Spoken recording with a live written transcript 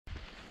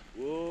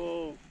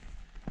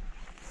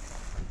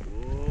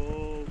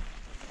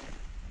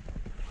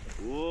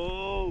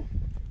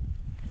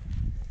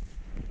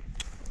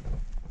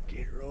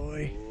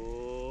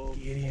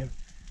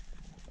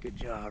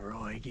job,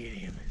 Roy. Get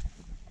him.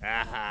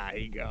 Aha,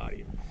 he got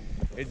him.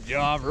 Good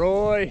job,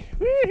 Roy.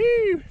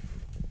 Woohoo!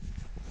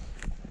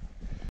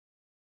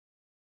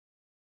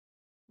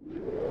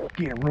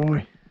 Get him,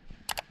 Roy.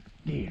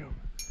 Get him.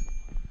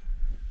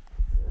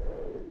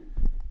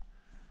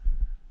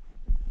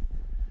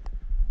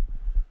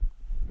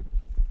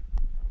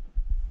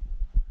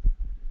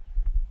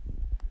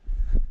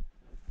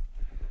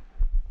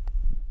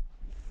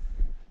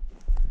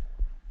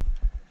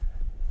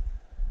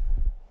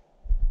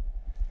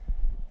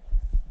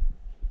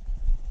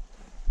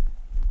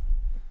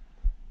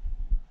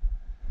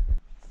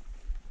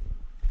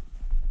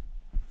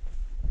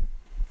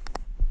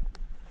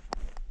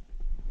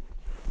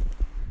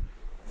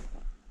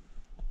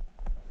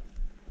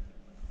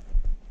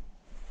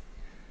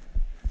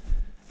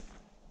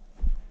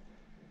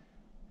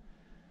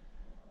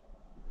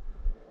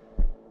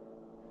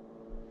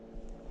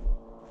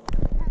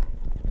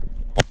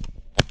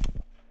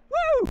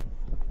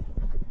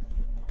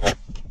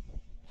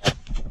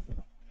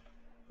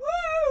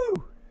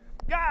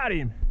 Got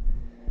him.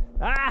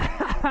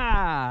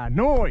 Ah,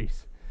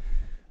 noise.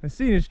 I've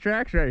seen his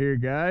tracks right here,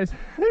 guys.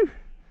 Whew.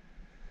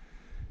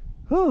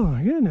 Oh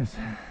my goodness.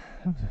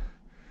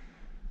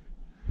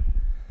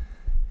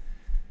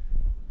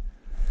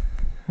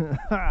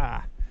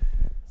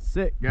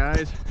 Sick,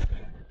 guys.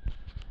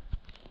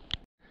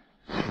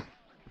 Come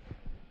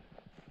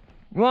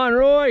on,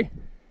 Roy.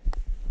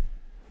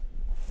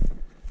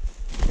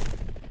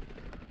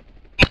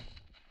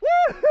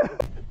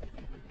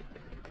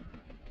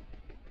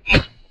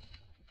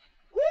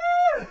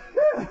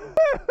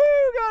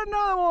 Got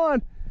another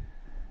one.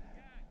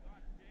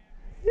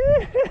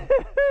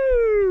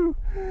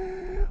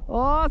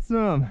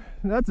 Awesome.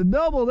 That's a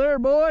double there,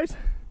 boys.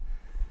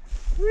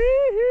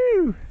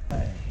 Woohoo!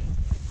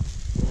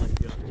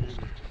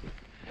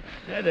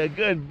 That's a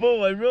good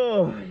boy,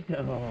 Roy.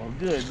 Oh,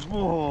 good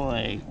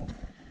boy.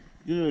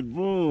 Good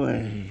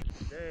boy.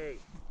 Hey.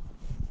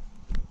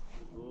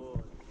 Good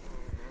boy.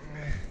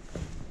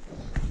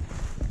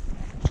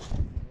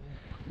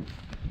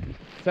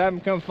 Let's have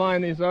him come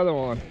find this other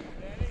one.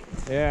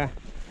 Yeah.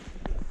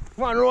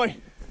 Come on, Roy. He's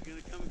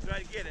gonna come and try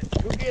to get it.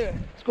 Go get it.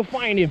 Let's go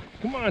find him.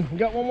 Come on. We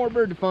got one more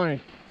bird to find.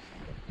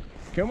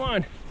 Come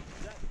on. Is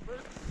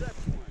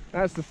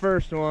that the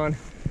first or second one?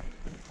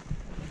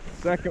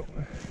 That's the first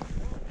one.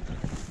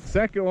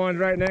 Second one's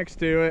right next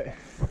to it.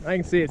 I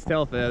can see its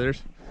tail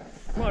feathers.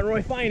 Come on,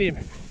 Roy. Find him.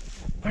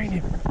 Find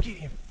him. Get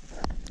him.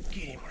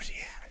 Get him. Where's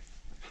he at?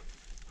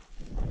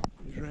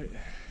 He's right.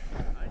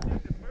 I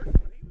think the first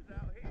one, he was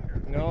out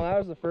here. No, that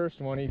was the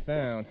first one he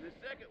found. The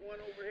second one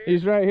over here.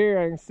 He's right here.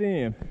 I can see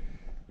him.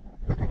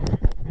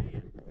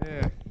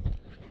 Yeah.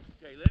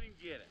 Okay, let him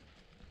get it.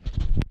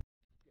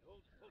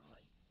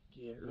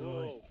 Get it,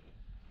 Roy.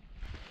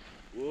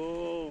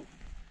 Whoa.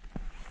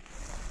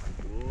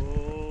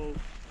 Whoa.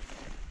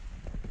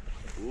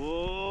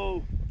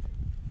 Whoa.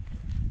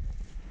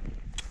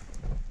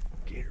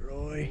 Get it,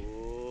 Roy.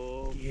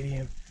 Whoa. Get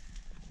him.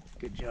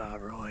 Good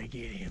job, Roy.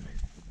 Get him.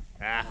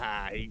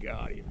 Aha, he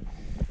got him.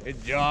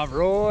 Good job,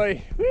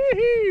 Roy.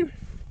 Woohoo!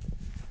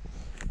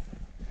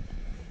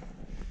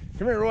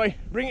 Come here, Roy.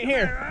 Bring it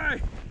here.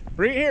 Roy.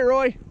 Bring it here,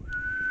 Roy.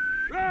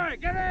 Roy,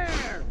 get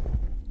here.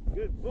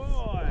 Good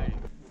boy.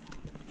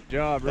 Good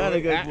job, Roy. That's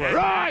a good boy.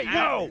 Roy,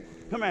 go.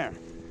 Come here.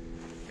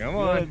 Come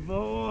on. Good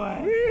boy.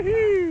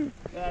 Woohoo!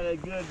 That's a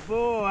good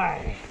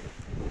boy.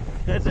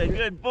 That's a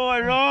good boy,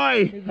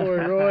 Roy. Good boy,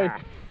 Roy.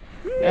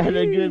 That's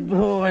a good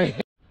boy.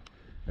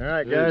 All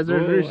right, Good guys,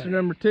 there's boy. rooster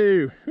number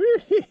 2.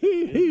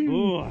 Good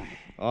boy.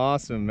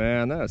 Awesome,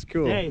 man. That was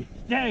cool. Stay,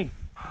 stay.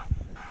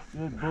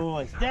 Good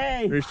boy,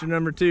 stay. Rooster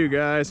number 2,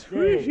 guys.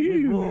 Stay.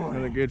 Good boy.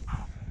 Another good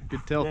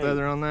tail Stay.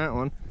 feather on that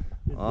one.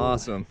 Good boy.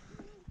 Awesome.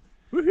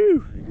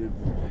 Woohoo!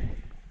 Good boy.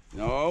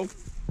 No.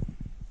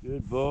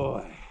 Good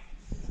boy.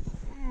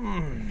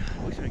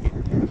 Wish I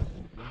could.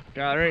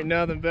 God, there ain't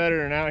nothing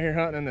better than out here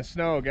hunting in the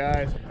snow,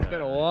 guys. It's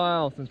been a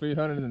while since we've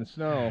hunted in the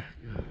snow.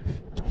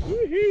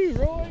 Woohoo,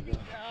 Roy, good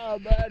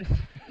job, bud.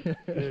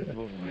 Good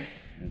boy.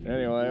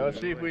 Anyway, let's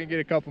see if we can get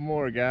a couple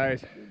more,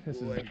 guys.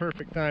 This is the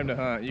perfect time to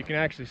hunt. You can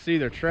actually see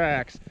their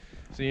tracks,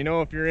 so you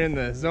know if you're in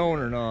the zone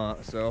or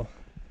not. So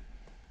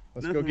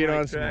let's go get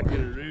on some more.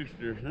 Tracking a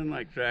rooster. Nothing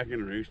like tracking a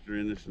rooster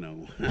in the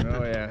snow.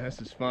 Oh yeah, this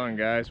is fun,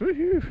 guys.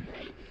 Woohoo!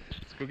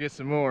 Let's go get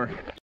some more.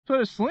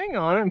 Put a sling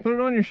on it and put it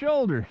on your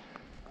shoulder.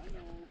 I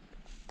know.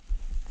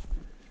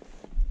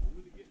 I'm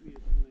gonna get me a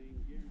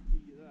sling,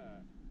 guarantee you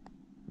that.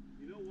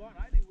 You know what?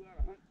 I think we ought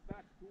to hunt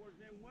back towards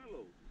them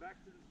willows, back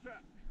to the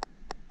truck.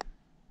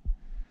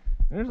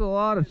 There's a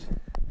lot of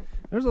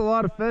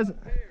pheasant.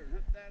 Up there,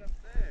 hunt that up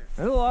there.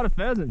 There's a lot of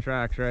pheasant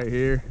tracks right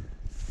here.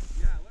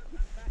 Yeah, let's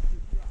hunt back to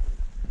the truck.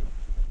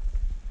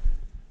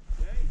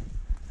 Okay?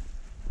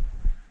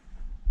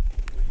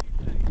 What do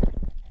you think?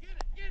 Get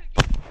it, get it,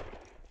 get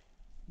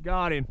it.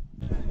 Got him.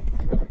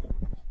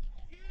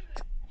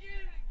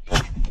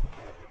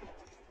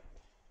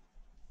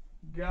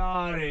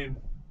 Got him.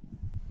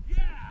 Yeah!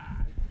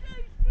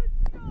 Yay, good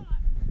shot!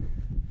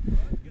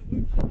 Let's get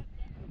loose and hunt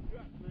back to the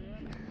truck,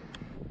 man.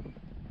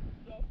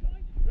 So I'm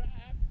trying to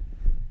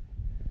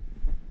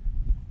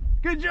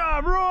Good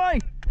job, Roy.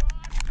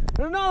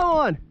 There's another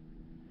one.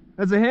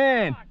 That's a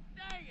hen. Oh,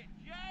 dang it,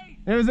 Jay.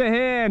 It was a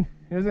hen.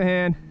 It was a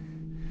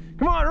hen.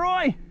 Come on,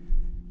 Roy.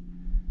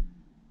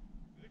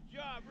 Good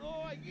job,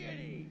 Roy. Get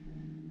him.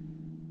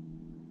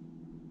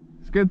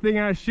 It's a good thing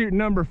I was shooting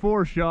number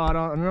 4 shot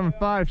on number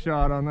 5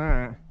 shot on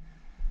that.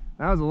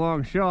 That was a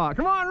long shot.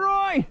 Come on,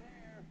 Roy.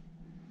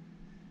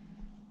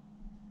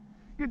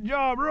 Good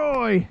job,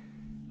 Roy.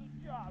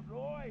 Good job,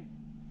 Roy.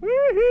 Woohoo.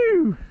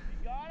 You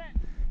got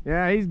it?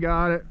 Yeah, he's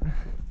got it. Now,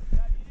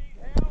 you need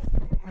help?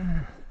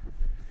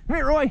 Come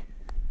here, Roy.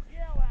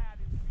 Yell at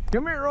him.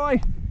 Come here,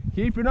 Roy.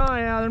 Keep an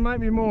eye out. There might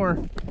be more.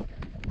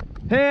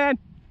 Hen.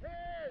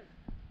 Here.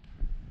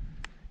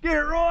 Get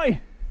it,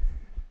 Roy.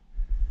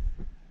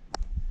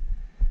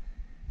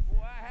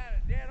 Boy, I had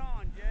it dead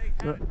on, Jay.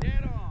 Had it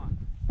dead on.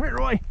 Come here,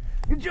 Roy.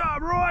 Good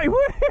job, Roy.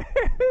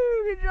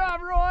 Woo-hoo-hoo. Good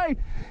job, Roy.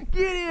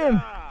 Get him.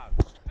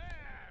 Job.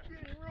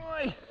 Get him,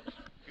 Roy.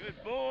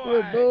 Good boy.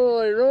 Good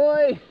boy,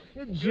 Roy.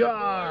 Good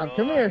job. boy,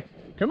 Come Roy. here.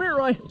 Come here,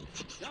 Roy.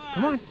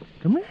 Come on.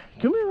 Come here.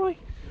 Come here, Roy.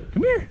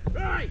 Come here.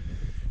 Right.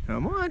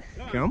 Come on.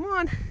 Come on. Come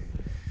on.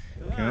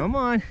 Come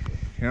on.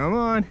 Come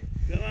on.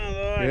 Come on,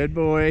 Roy. Good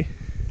boy.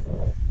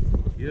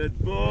 Good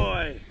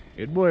boy.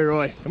 Good boy,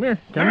 Roy. Come here.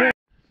 Come here.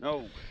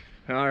 No.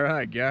 All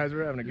right, guys.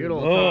 We're having a good Good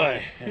old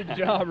boy. time. Good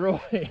job,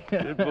 Roy.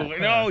 Good boy.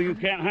 No, you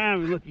can't have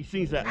him. Look, he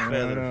sees that I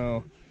feather.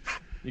 know.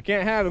 You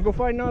can't have it. Go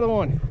find another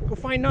one. Go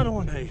find another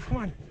one. Hey, come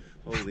on.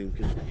 Hold him.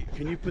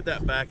 Can you put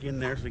that back in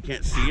there so we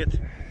can't see it?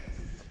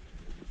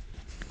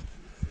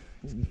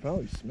 You can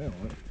probably smell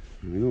it.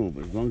 I know,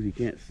 but as long as you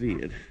can't see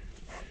it,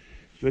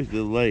 especially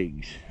the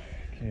legs.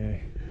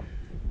 Okay.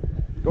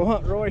 Go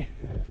hunt, Roy.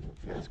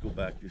 Let's go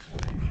back this way.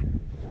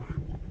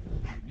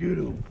 Get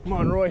him. Come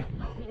on, Roy.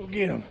 Go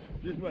get him.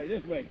 This way,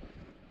 this way.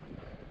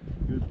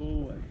 Good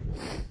boy.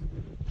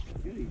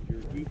 Get him,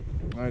 jerky.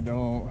 I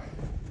don't.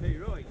 Hey,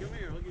 Roy, come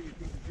here. I'll give you a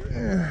piece of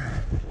jerky.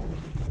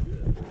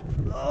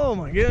 Oh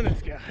my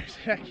goodness, guys.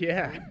 Heck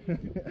yeah.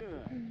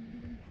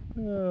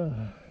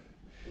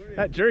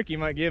 That jerky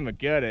might give him a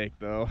gut ache,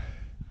 though.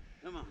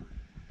 Come on.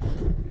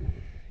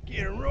 Get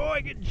him,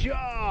 Roy. Good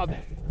job.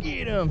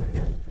 Get him.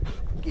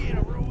 Get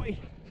him, Roy.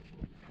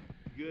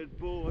 Good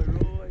boy,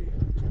 Roy.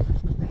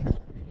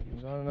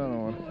 There's on another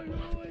one. Boy,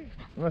 Roy.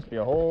 There must be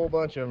a whole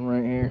bunch of them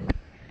right here.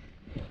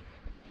 I'll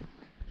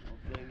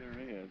say there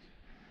is.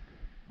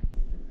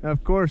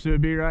 Of course, it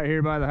would be right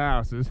here by the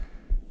houses.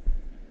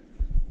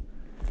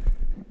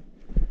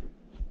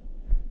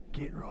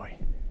 Get Roy.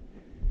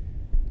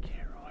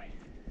 Get Roy.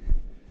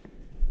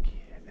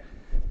 Get.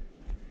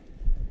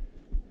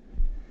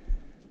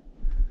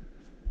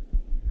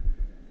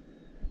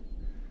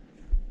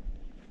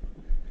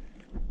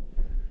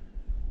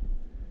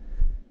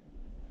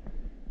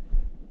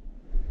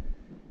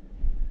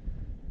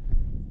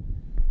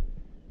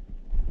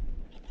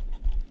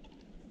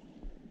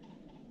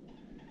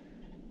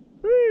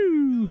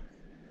 Woo!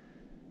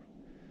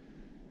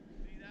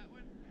 See that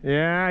one?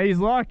 Yeah, he's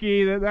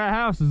lucky that that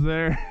house is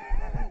there.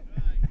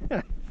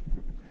 Right. You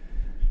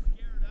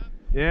scared up?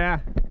 Yeah.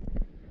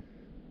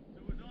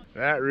 So it's on.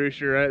 That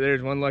rooster right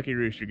there's one lucky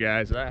rooster,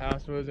 guys. If that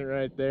house wasn't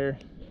right there,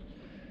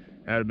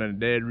 that'd have been a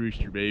dead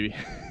rooster, baby.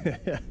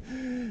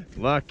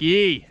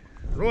 Lucky.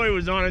 Roy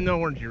was on it, though,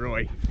 weren't you,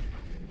 Roy?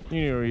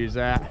 You knew where he was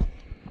at.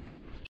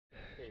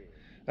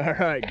 All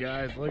right,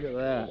 guys, look at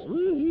that.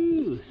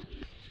 Woohoo!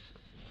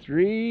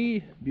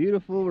 3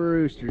 beautiful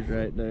roosters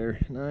right there.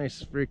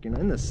 Nice freaking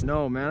in the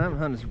snow, man.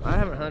 I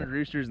haven't hunted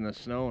roosters in the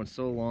snow in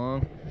so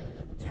long.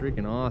 It's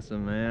freaking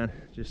awesome, man.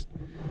 Just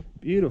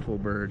beautiful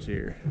birds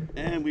here.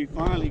 And we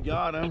finally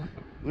got him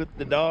with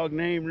the dog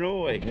named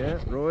Roy. Yeah,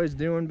 Roy's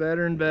doing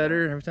better and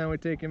better. Every time we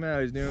take him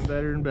out, he's doing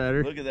better and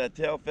better. Look at that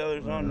tail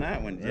feathers on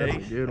that one, Jay.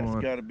 That's a good one.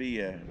 That's got to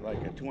be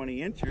like a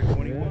 20 inch or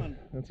 21. Yeah,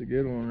 that's a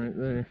good one right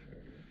there.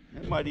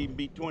 That might even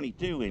be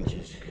 22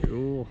 inches.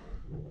 Cool.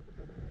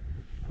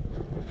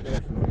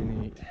 Definitely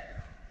neat.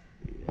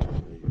 Yeah,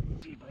 baby.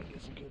 See if I can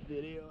get some good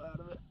video out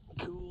of it.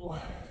 Cool.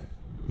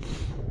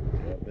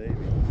 Yeah, baby.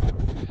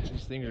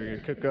 These things are gonna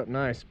cook up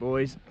nice,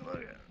 boys. Look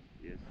at it.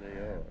 Yes, they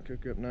are.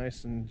 Cook up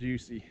nice and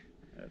juicy.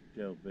 That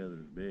tail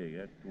feather's big.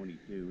 That's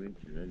 22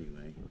 inches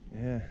anyway.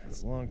 Yeah,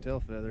 it's a long tail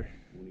feather.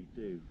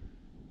 22.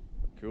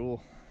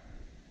 Cool.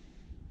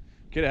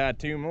 Could have had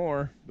 2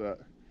 more, but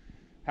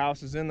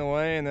house is in the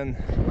way, and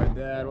then my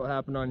dad, what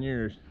happened on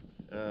yours?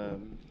 I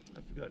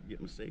forgot to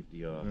get my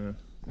safety off.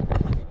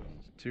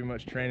 Too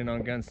much training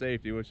on gun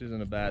safety, which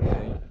isn't a bad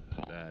thing.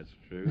 That's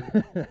true.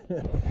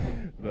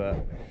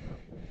 But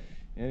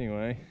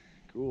anyway,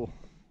 cool.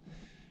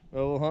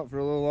 Well, we'll hunt for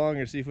a little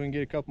longer, see if we can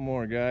get a couple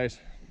more, guys.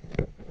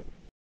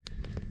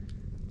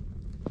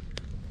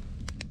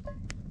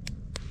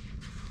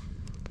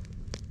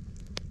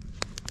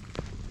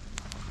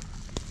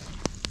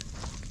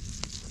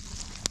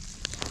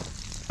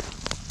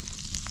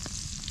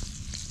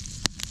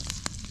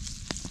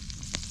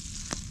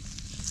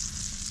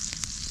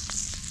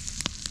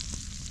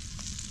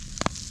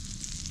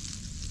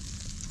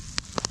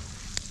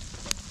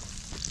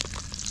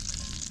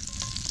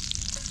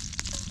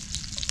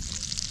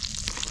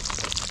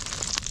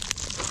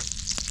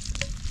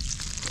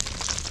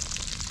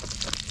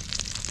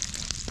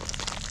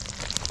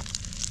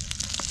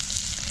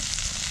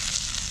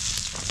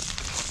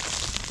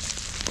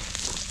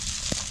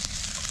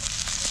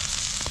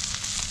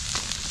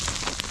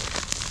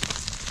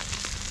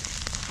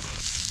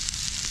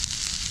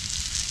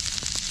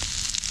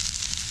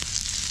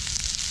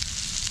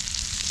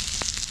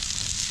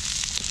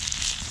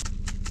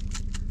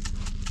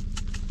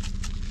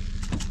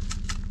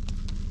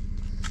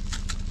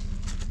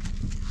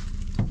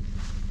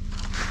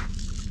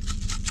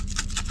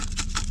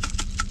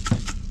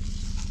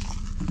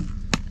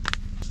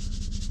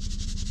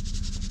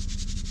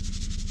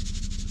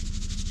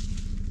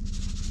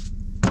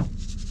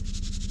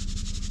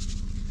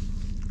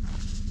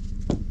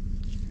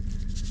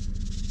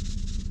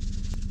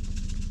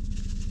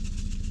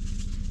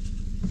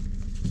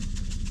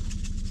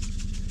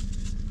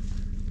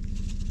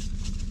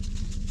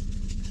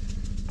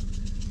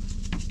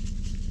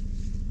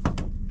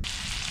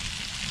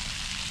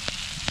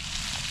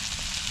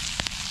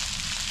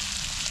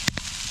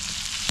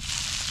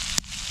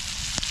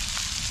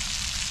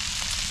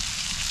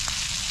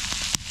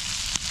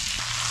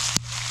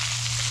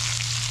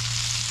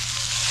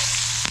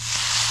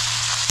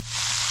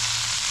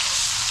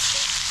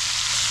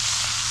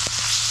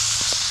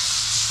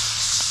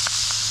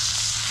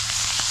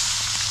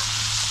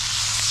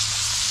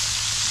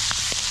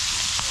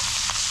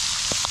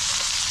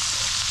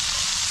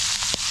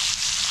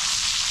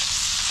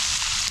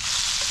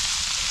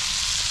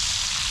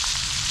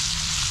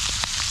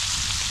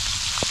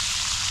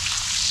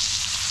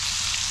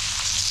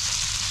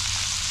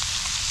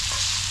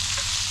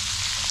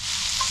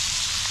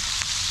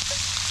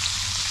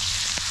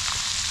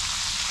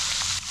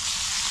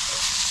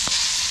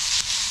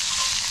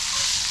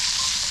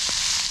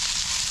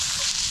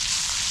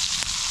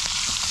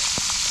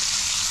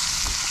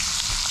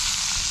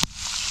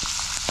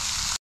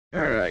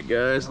 right,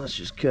 guys, let's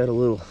just cut a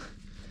little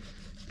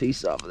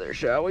piece off of there,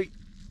 shall we?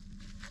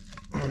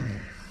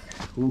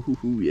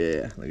 Ooh,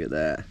 yeah, look at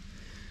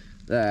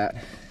that.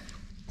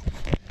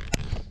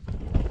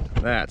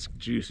 That's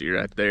juicy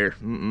right there.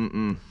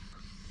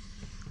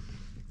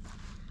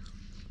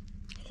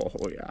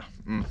 Oh yeah.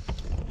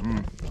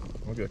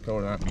 Look at the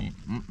color of that meat.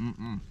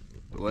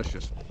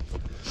 Delicious.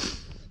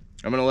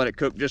 I'm gonna let it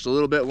cook just a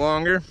little bit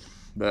longer,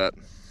 but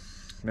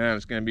man,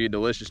 it's gonna be a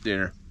delicious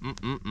dinner.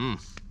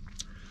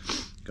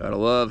 Gotta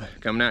love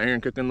coming out here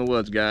and cooking in the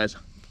woods, guys.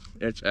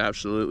 It's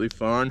absolutely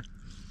fun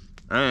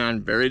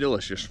and very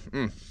delicious.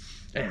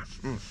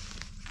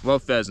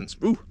 Love pheasants.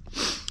 Ooh.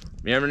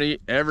 If you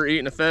ever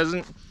eaten a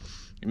pheasant,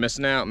 you're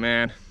missing out,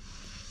 man.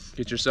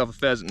 Get yourself a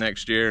pheasant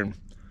next year. And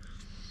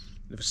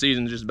the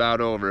season's just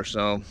about over,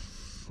 so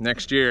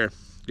next year,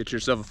 get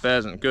yourself a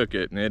pheasant and cook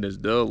it, and it is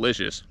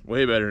delicious.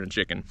 Way better than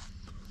chicken.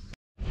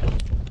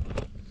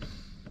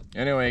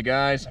 Anyway,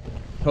 guys,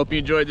 hope you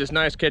enjoyed this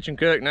nice catch and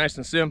cook. Nice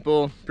and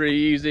simple, pretty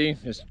easy.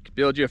 Just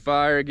build you a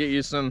fire, get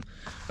you some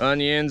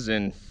onions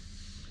and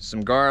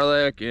some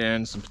garlic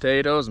and some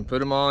potatoes and put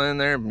them all in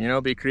there. You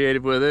know, be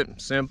creative with it.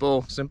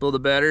 Simple the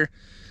better.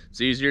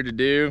 It's easier to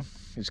do.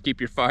 Just keep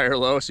your fire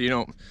low so you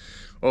don't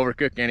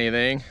overcook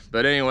anything.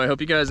 But anyway,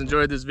 hope you guys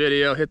enjoyed this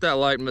video. Hit that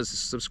like and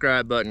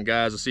subscribe button,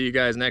 guys. I'll see you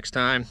guys next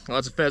time.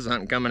 Lots of pheasant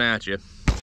hunting coming at you.